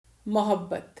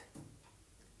मोहब्बत।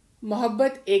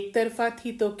 मोहब्बत एक तरफा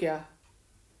थी तो क्या,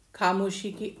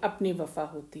 खामोशी की अपनी वफा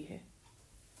होती है।